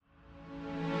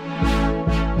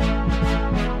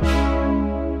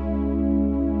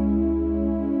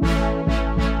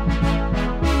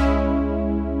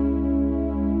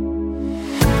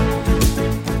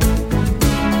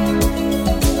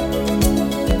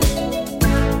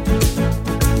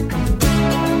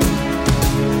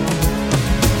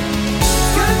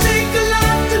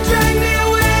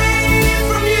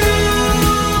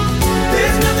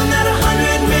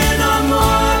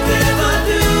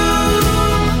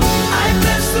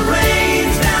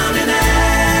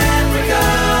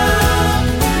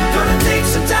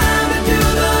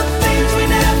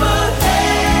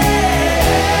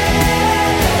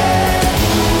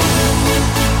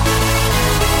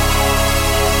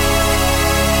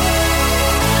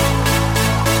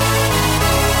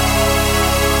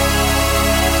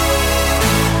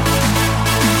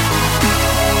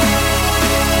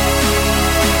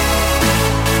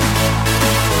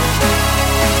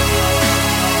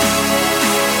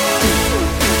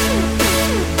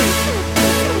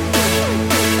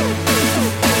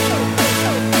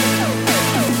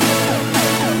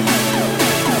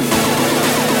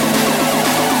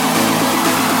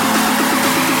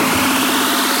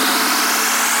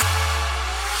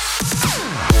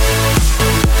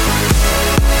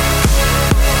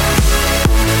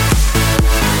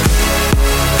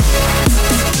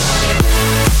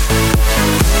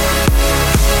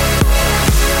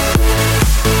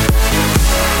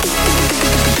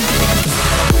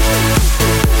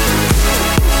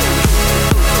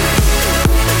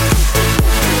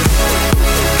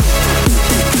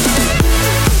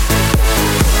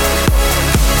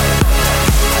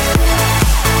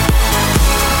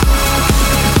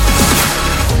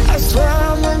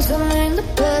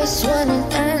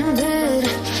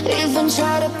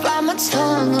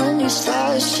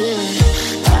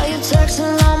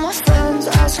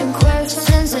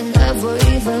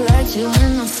liked you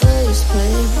in the first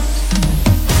place.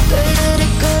 Pretty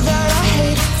girl that I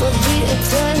hate for the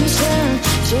attention.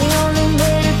 She only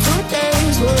made it 2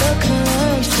 days, what a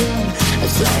connection.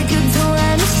 It's like you do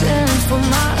anything for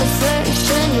my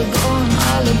affection. You're going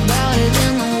all about it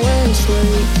in the worst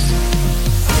ways.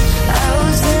 I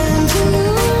was into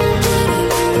you,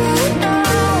 didn't know.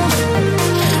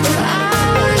 I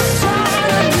was trying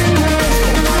to be nice,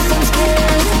 but nothing's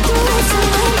getting close. So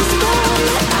let's spell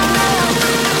it out.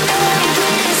 A, B,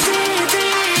 C, D,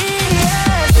 E,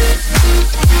 F.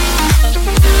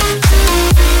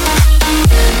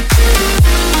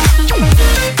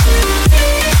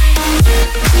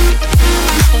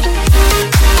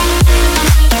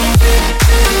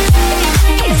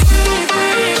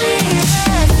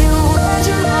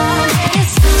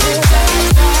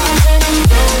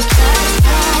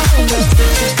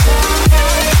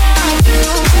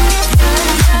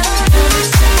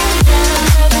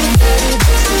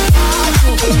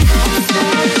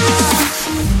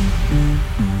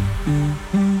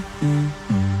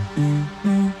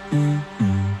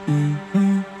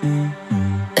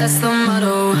 That's the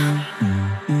motto.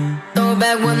 Throw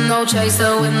back with no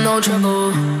chaser, with no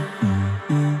trouble.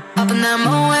 Up in that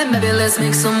moment, baby, let's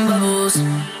make some bubbles.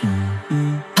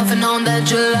 Puffing on that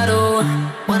gelato,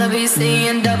 wanna be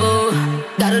seeing double.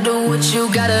 Gotta do what you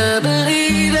gotta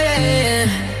believe it.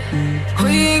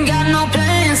 We ain't got no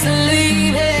plans to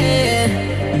leave it.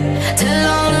 Tell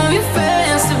all of your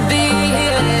friends to be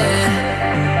here.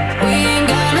 We ain't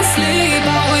gonna sleep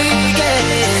all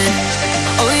weekend.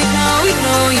 Oh, you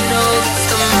know, it's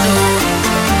the motto.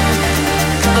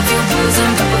 Pop a few pills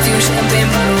and pop a few champagne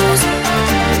bottles.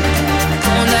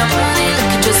 On that money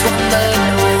like you just won the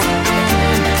lotto.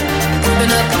 We've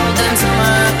been up all damn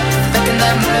summer, making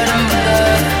that bread and butter.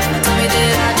 Tell me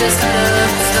did I just stutter?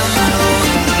 It's the motto.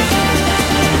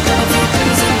 Pop a few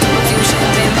pills and pop a few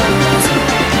champagne bottles.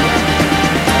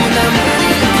 On that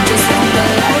money like you just won the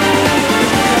lotto.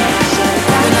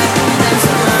 We've been up all damn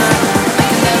summer,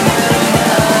 making that bread and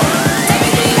butter. Tell me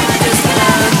did I just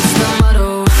stutter? It's the motto.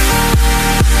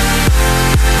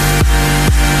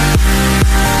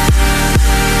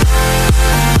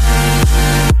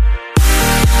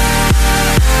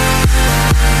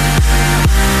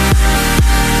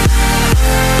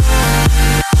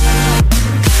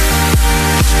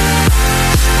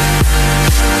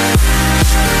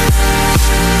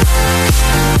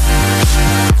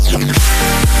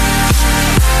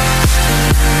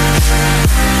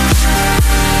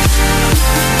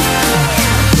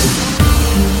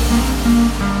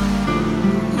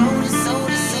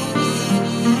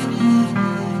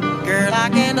 Girl, I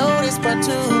can't notice but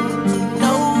to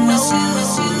notice.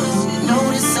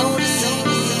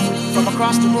 From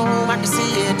across the room, I can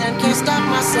see it and can't stop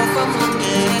myself from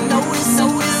looking. Notice.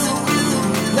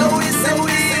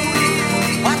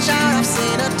 Watch out, I've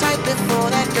seen her type before.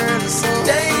 That girl is so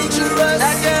dangerous.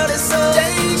 That girl is so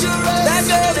dangerous. That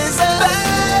girl is a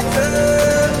bad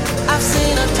girl. I've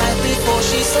seen her type before.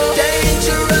 She's so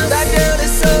dangerous. That girl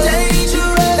is so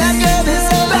dangerous. That girl is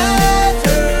a bad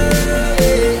girl.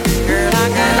 Girl, I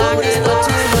can't but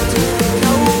to notice.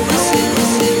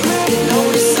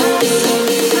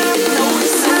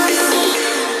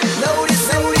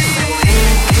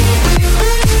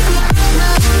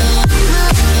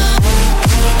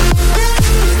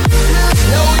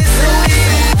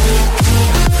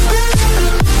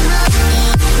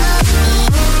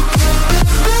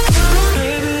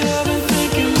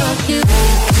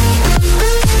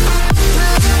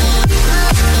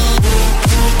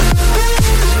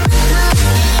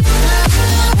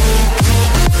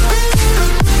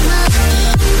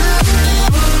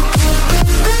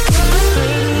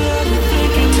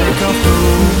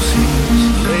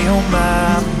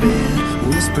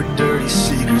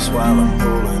 While I'm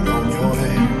pulling on your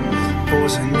hair,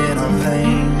 poison in our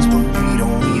veins, but we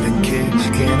don't even care.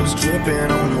 Candles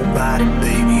dripping on your body,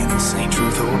 baby, this ain't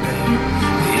truth or dare.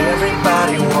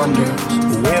 Everybody wonders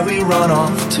where we run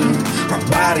off to. My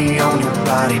body on your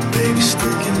body, baby,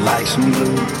 sticking like some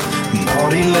glue.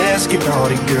 Naughty, let's get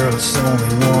naughty, girl, it's only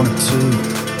 1 or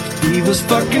 2. We was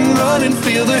fucking running,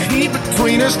 feel the heat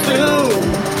between us two.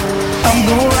 I'm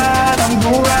gon' ride, I'm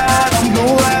gon' ride, I'm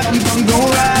gon' ride, I'm gon'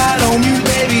 ride on you,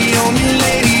 baby, on you,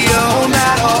 lady, all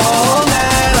night, all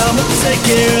night. I'ma take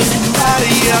care of your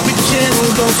body, I'll be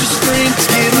gentle, don't you scream. It's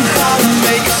getting hot,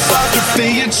 make it softer,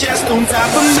 feel your chest on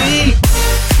top of me.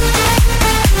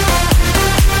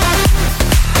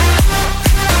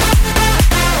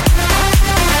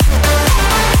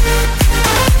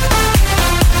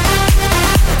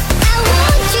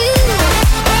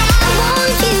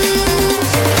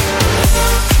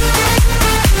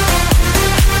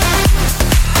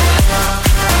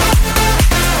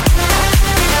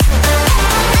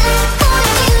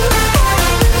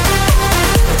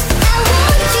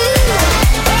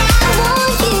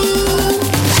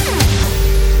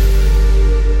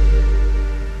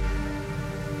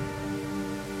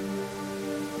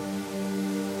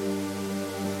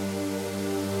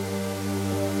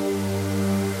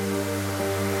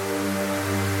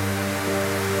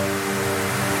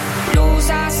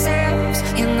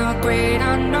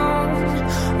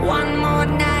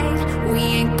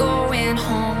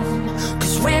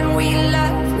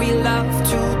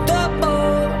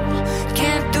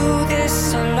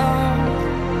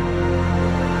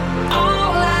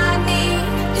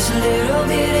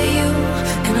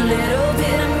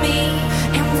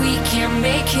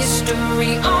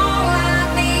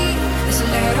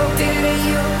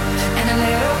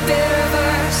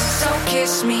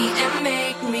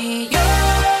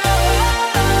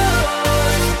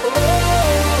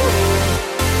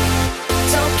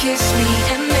 kiss me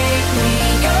and make me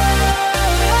yours.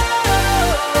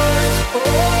 Oh,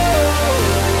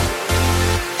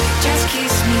 just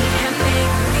kiss me and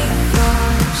make me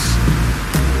yours.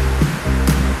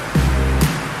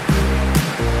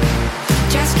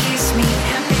 Just kiss me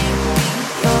and make me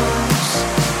yours.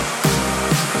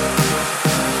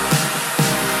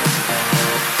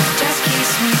 Just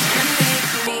kiss me and make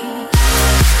me.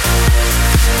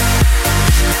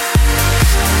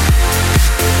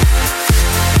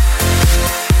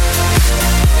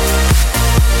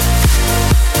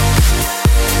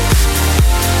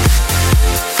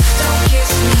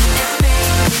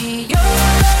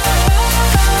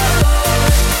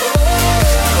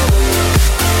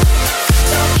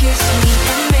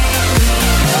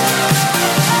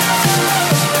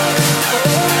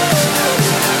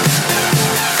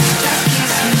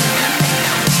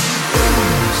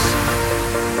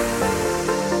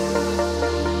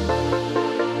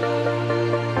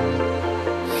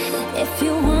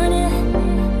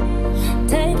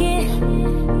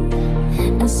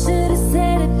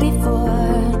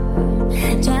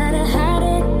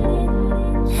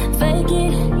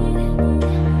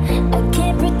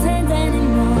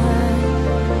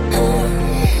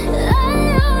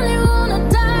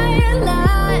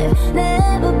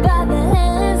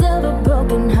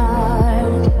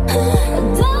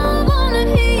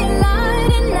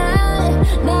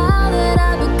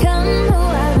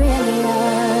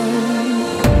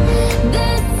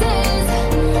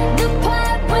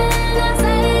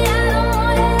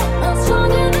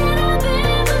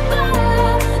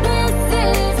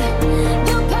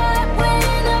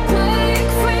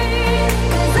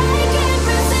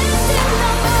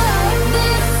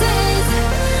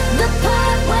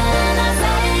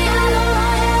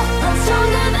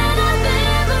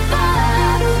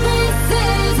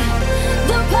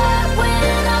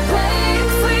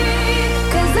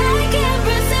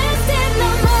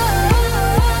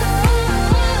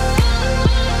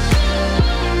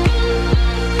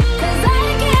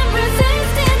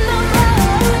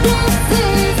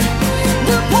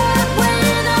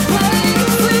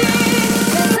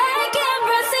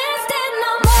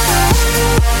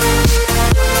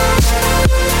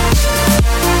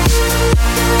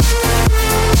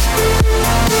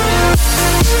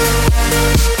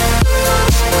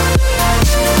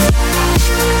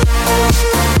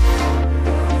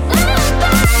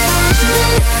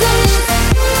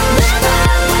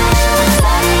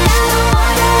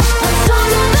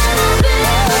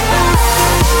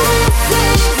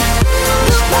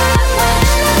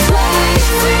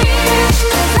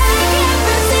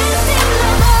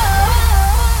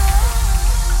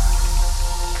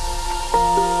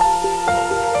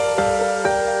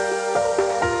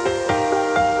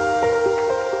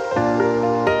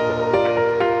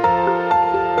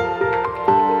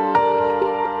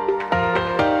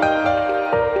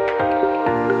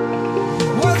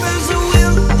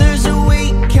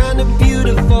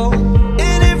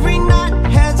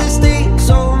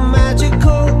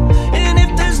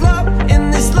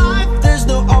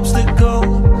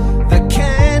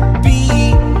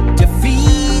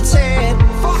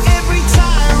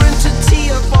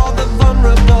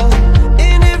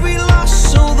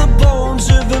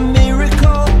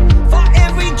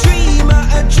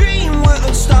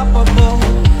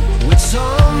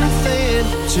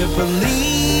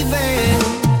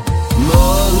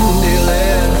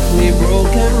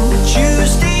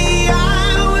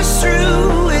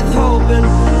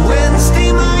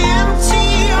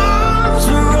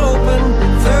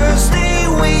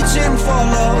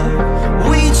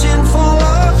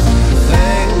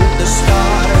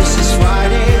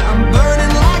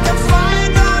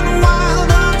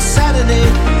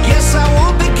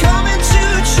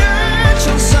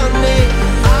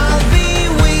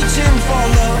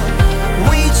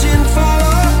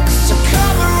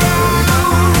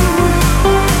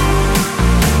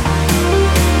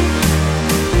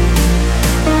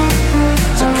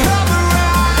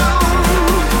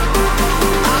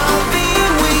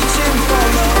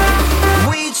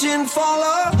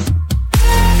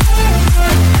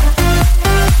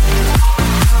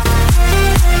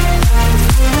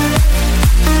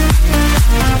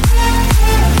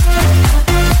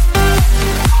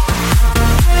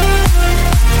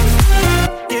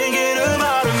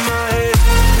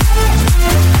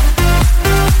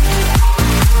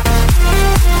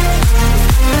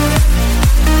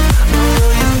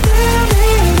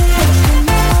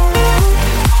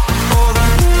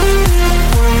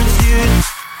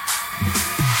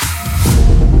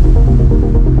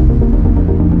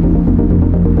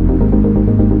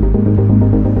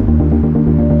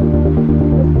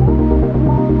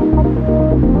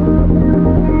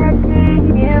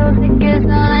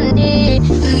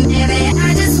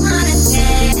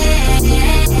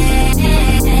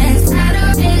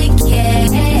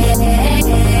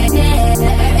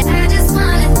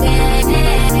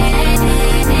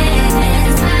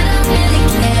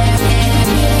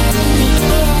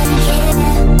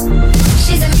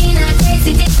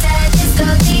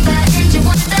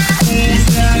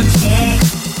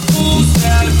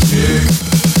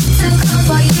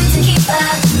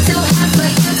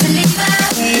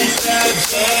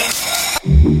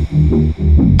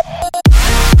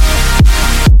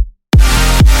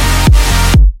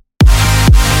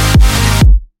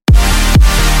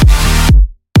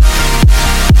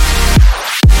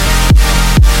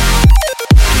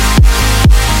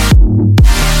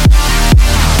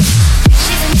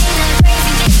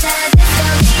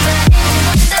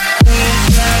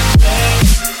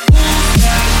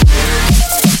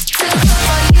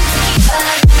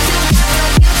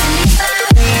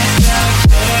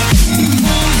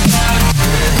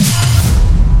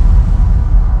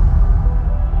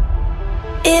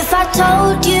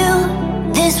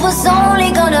 was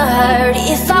only gonna hurt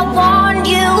if I warned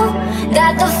you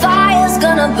that the fire's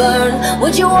gonna burn.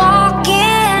 Would you walk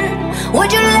in?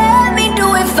 Would you let me do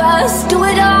it first? Do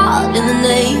it all in the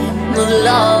name of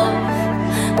love.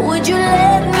 Would you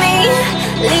let me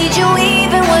lead you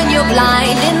even when you're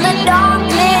blind? In the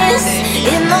darkness,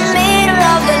 in the middle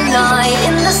of the night,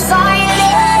 in the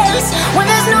silence, when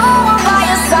there's no one by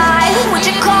your side, would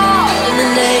you call in the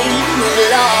name of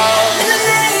love? In the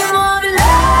name of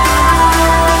love,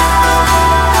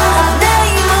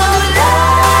 name of love,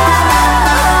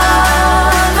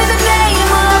 in the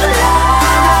name of love,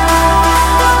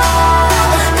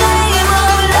 name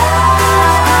of love,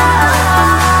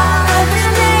 in the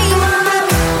name of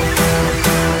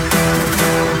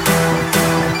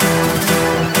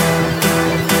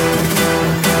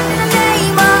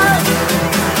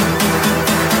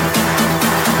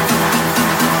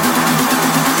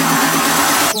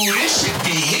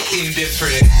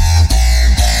different.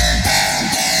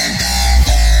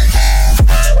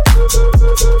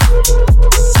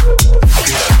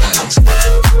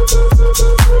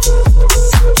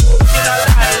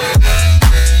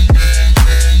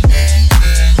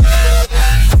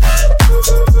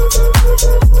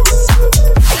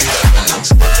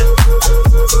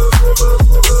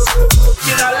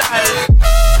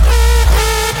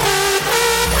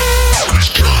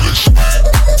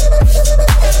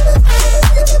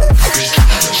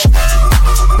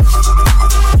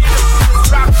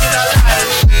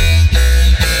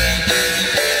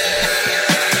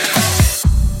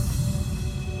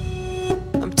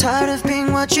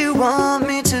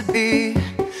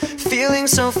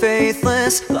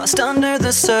 Lost under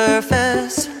the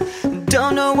surface.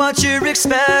 Don't know what you're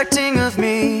expecting of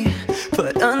me,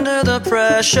 but under the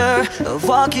pressure of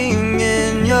walking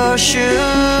in your shoes.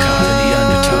 Caught in the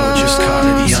undertow, just caught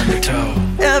in the undertow.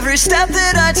 Every step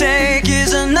that I take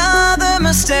is another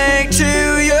mistake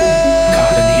to you.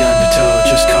 Caught in the undertow,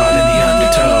 just caught in the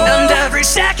undertow. And every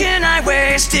second I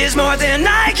waste is more than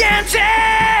I can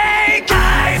take.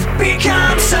 I've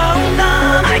become so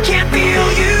numb, I can't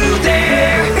feel you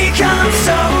there. Become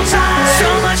so tired, so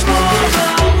much more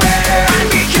aware. I'm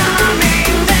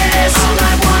becoming this. All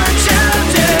I want to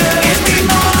do is be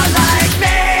more like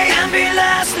me and be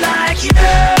less like you.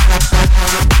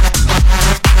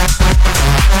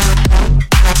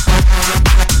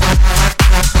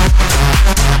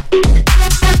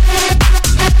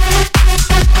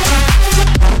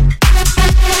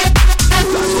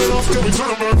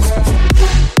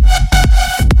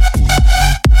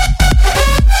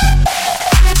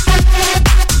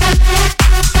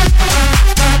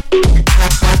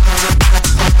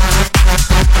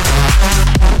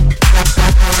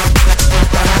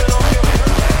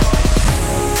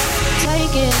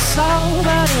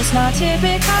 It's not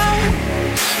typical.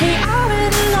 He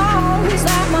already knows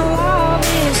that my love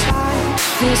is fine.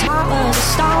 His heart was a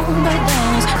stone, but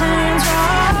then his hands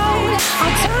right.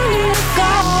 I'll tell you to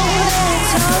go, then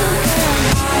it's okay.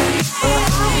 But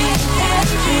I'll be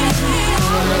edging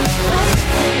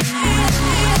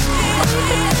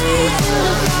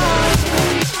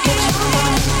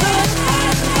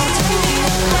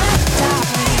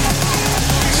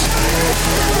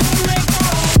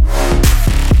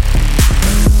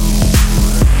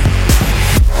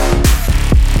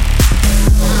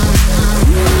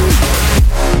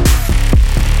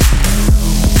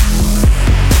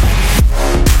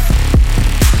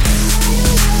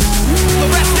The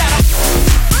rest out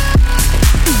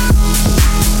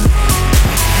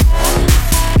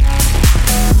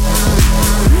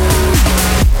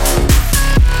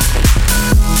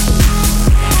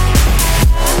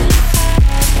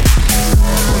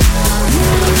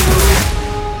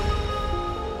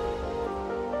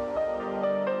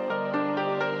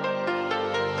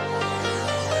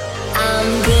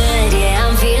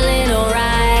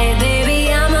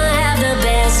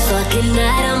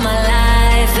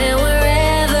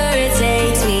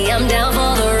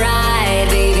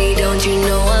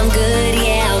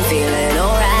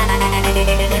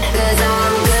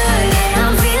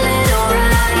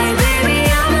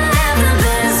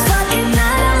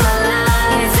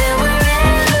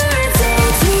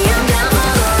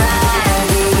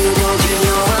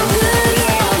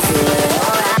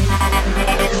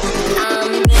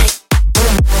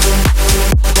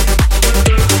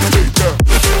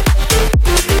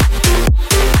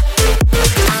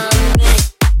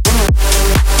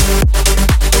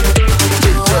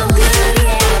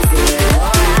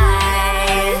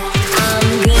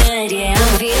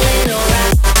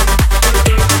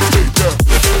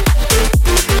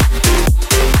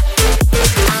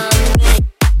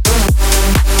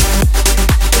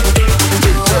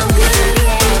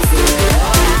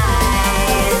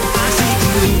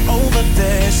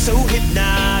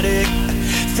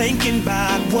thinking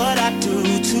about what I do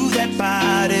to that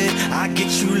body. I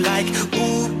get you like,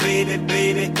 ooh, baby,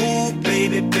 baby, ooh,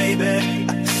 baby, baby.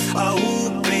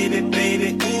 Ooh, baby,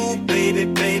 baby, ooh, baby,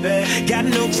 baby. Got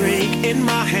no drink in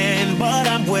my hand, but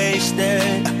I'm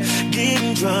wasted.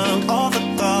 Getting drunk, all the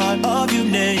thought of you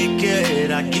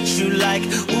naked. I get you like,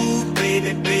 ooh,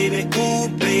 baby, baby, ooh,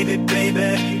 baby,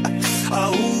 baby.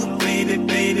 Ooh, baby,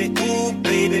 baby, ooh,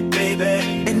 baby,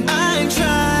 baby. And I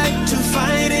tried to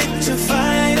fight it,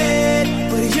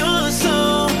 but you're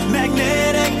so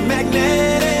magnetic,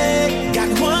 magnetic. Got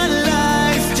one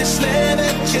life, just live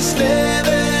it, just live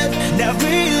it. Now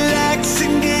relax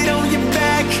and get on your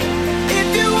back.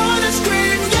 If you wanna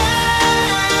scream,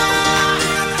 yeah,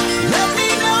 let me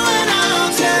know and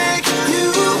I'll take you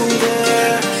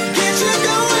there. Get you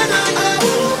going, oh,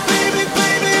 baby,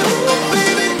 baby, oh,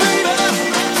 baby, baby.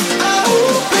 Oh,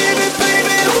 baby,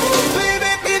 baby, oh,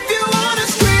 baby, if you wanna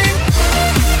scream.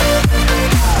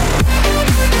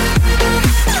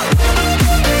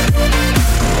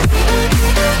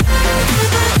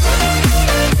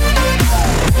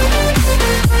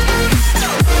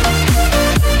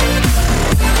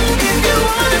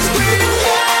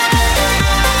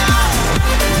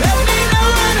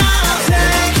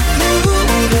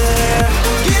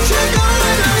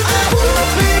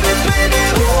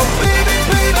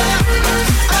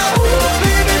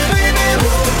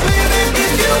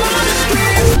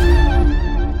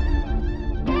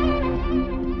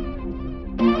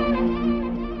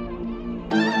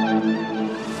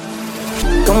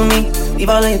 Come with me, leave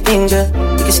all of your things, yeah.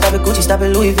 You can stop at Gucci, stop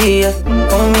at Louis V, yeah.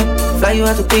 Come with me, fly you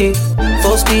out to P,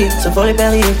 full speed, so fully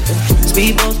belly, yeah.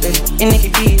 Speedboats, baby, in Nikki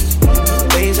D's.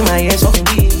 Waves in my ear, smoking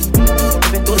weed.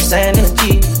 Ripping through the sand in a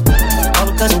Jeep. All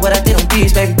because of what I did on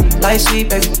beats, baby. Life sweet,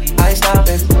 baby, high style,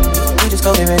 baby. We just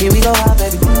go get ready, we go out,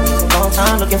 baby. Long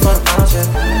time looking for the bounce, yeah.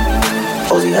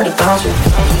 Posey had to bounce, yeah.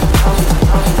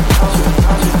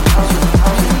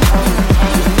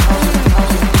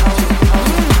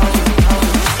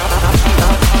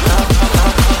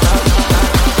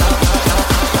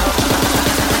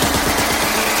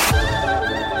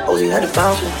 Posey had to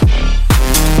bounce, yeah.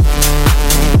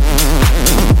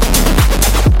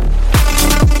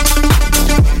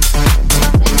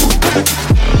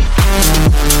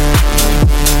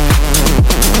 Posey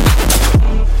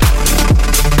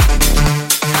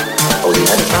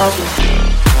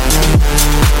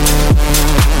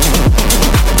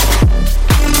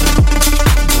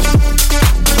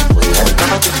had to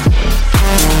bounce, yeah.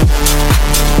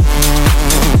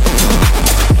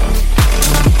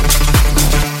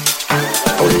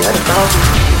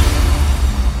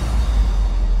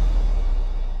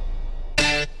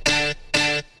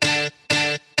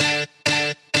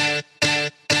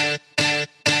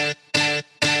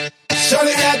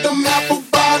 Shawty had them apple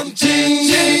bottom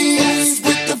jeans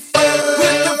with the fur.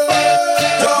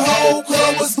 The whole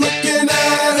club was looking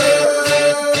at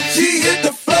her. She hit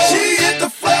the floor.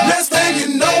 Next thing you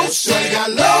know, shawty got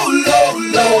low.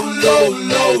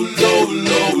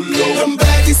 Them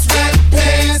baggy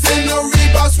sweatpants and the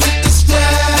Reeboks with the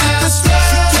strap. She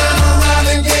turned around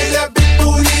and gave that big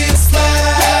booty a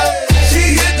slap. She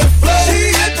hit the floor.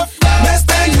 Next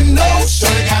thing you know,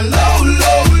 shawty got low.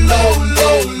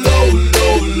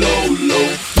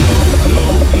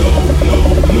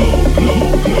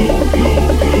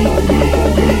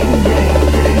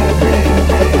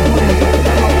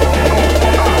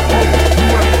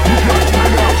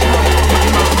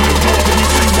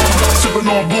 Sipping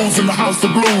on booze in the house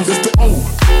of blues. It's the O.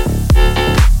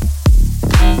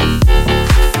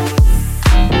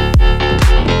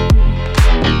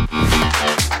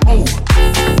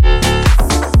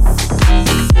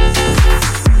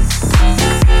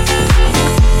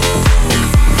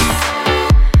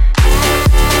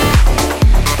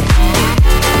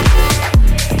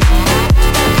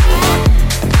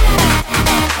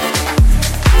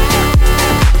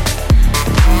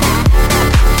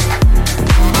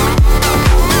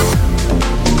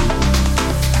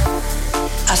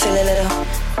 I feel a little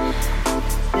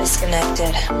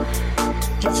disconnected.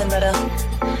 Nothing better,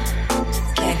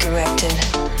 can't correct it.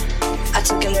 I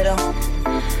took a little,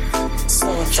 so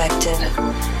affected.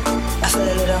 I feel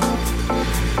a little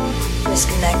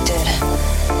disconnected.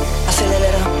 I feel a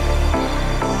little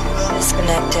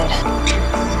disconnected.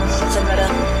 Nothing better,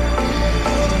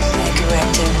 can't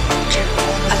correct it.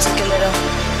 I took a little,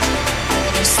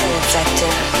 so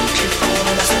affected. I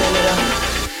feel a little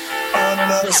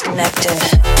disconnected.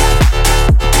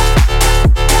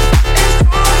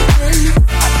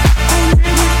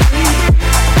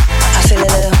 I feel a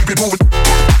little disconnected.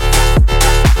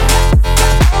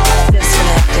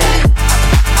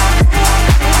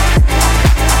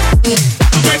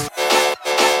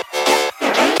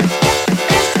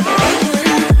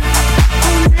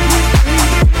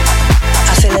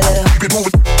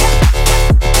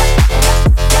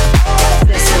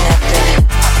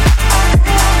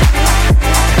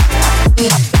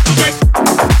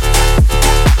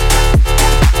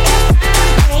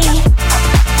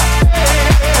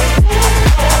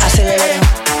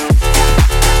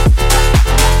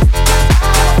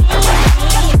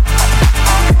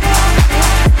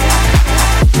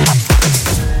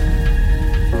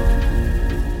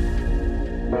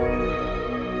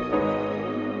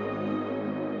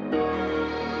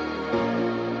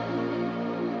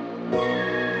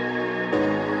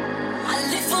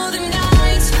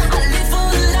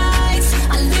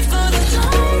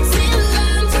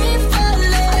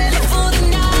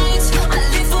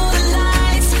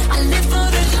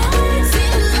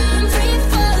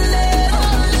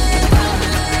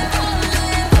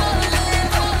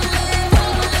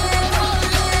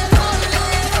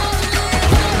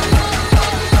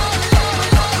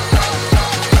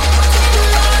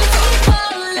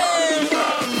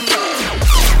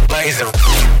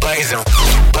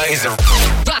 buttons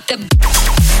and rock the.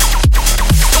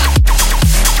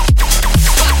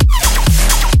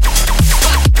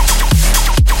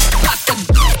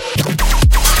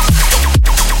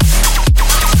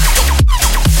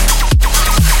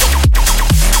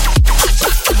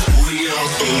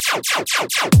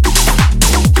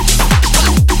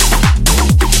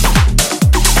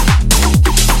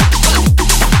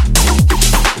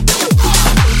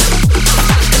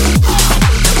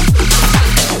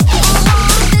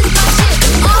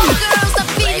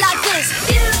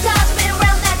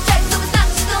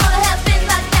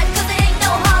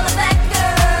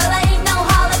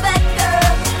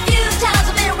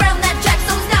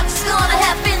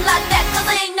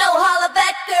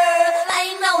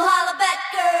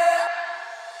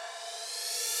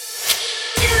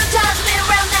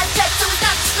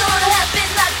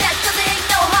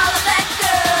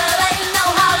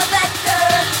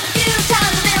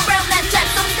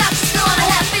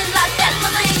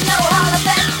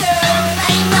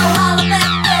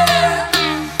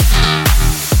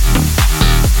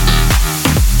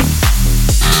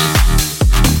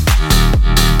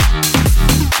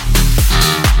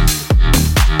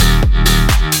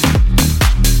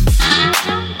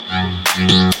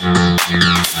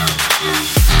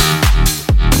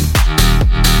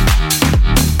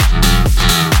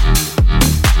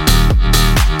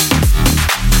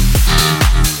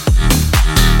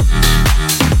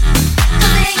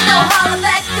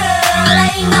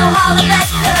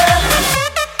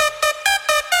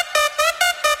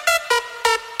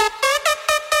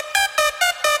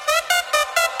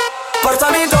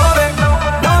 Portami dove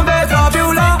non vedrò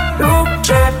più la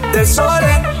luce del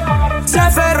sole. Si è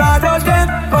ferrato il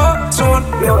tempo sul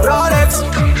mio Rolex.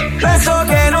 Penso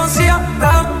che non sia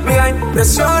la mia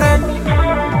impressione.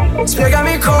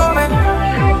 Spiegami come.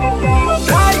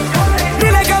 Dai,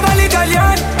 1000 cavalli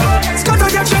italiani. Sconto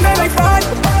di accendere i fai.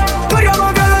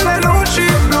 Corriamo via dalle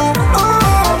luci blu.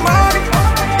 Oh, mari.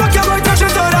 Tocchiamo i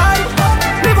 300 rai.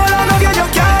 Mi volano via gli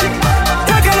occhiali.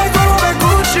 E anche le tue nuove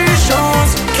Gucci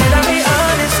shoes. Can I be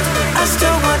honest? I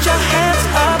still want your hands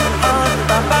up on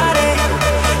my body.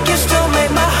 You still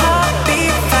make my heart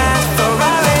beat fast.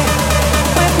 Ferrari.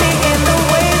 With me in the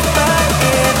wave, but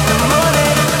in the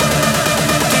morning.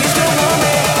 Do you still want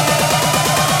me?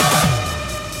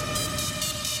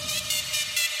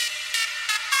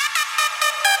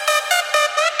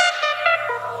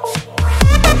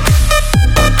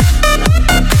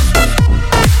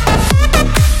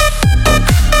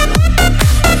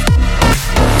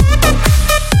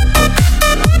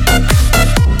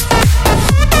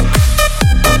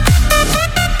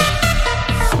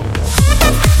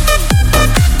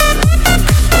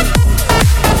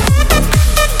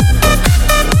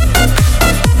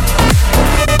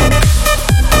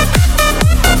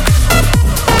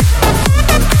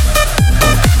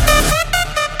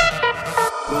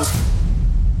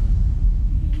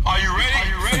 Are you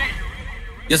ready?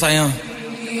 Yes, I am.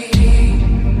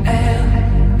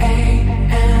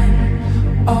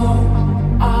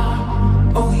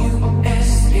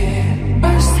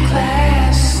 First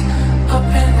class, up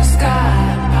in the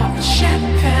sky, popping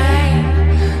champagne,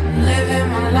 living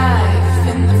my life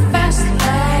in the fast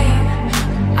lane.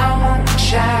 I won't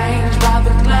change by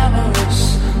the glamorous,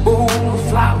 ooh,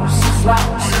 flowers,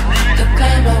 flowers, the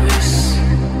glamorous,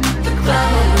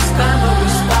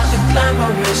 by the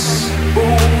glamorous,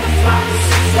 ooh, flowers,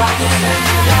 flowers.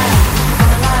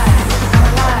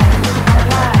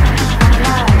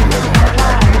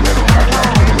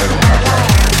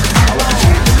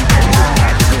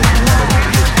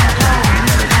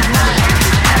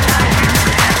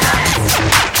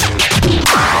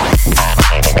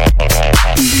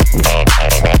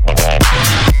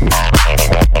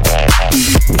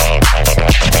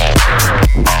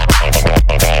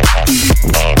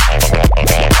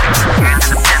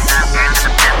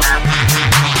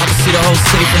 See the whole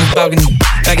city from the balcony.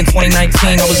 Back in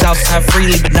 2019, I was outside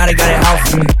freely, but now they got it out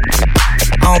for me.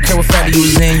 I don't care what factory you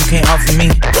was in, you can't offer me.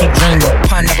 Keep dreaming.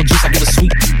 Pineapple juice, I get a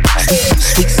sweet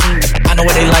seed. I know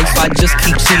what they like, so I just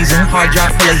keep cheesing. Hard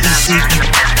drive full of heat seeking.